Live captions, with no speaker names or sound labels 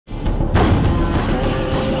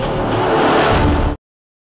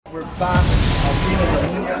We're back,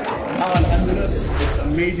 Lyon, ELANDELOUS. It's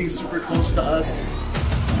amazing, super close to us.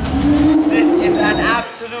 This is an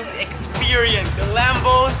absolute experience. The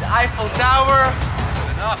Lambos, the Eiffel Tower.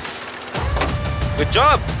 Enough. Good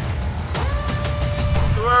job.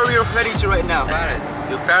 Where are we heading to right now? Paris.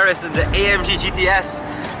 To Paris in the AMG GTS,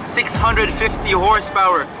 650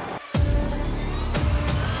 horsepower.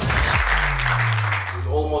 It's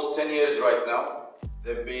almost 10 years right now.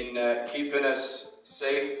 They've been keeping us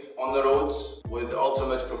safe on the roads with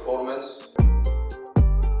ultimate performance.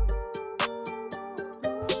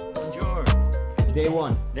 Bonjour. Day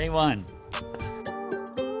one. Day one.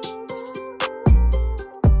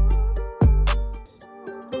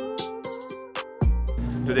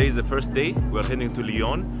 Today is the first day. We are heading to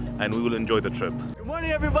Lyon and we will enjoy the trip. Good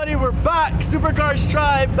morning, everybody. We're back. Supercars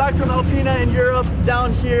Tribe, back from Alpina in Europe,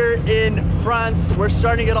 down here in France. We're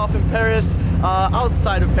starting it off in Paris,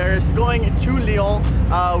 outside of Paris, going to Lyon.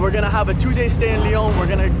 We're gonna have a 2-day stay in Lyon. We're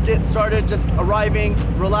gonna get started, just arriving,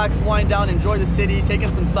 relax, wind down, enjoy the city,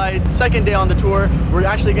 taking some sights. Second day on the tour, we're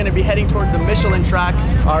actually gonna be heading toward the Michelin track,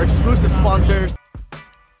 our exclusive sponsors.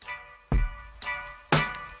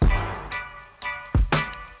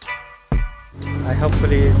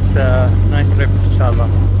 Hopefully it's a nice trip, inshallah.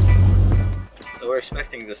 So we're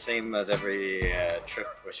expecting the same as every trip.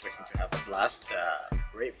 We're expecting to have a blast,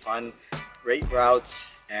 great fun, great routes,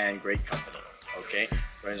 and great company. Okay,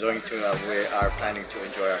 we are planning to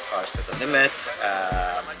enjoy our cars to the limit.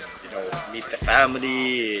 You know, meet the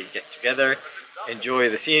family, get together, enjoy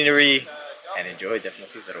the scenery, and enjoy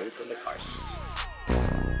definitely the roads and the cars.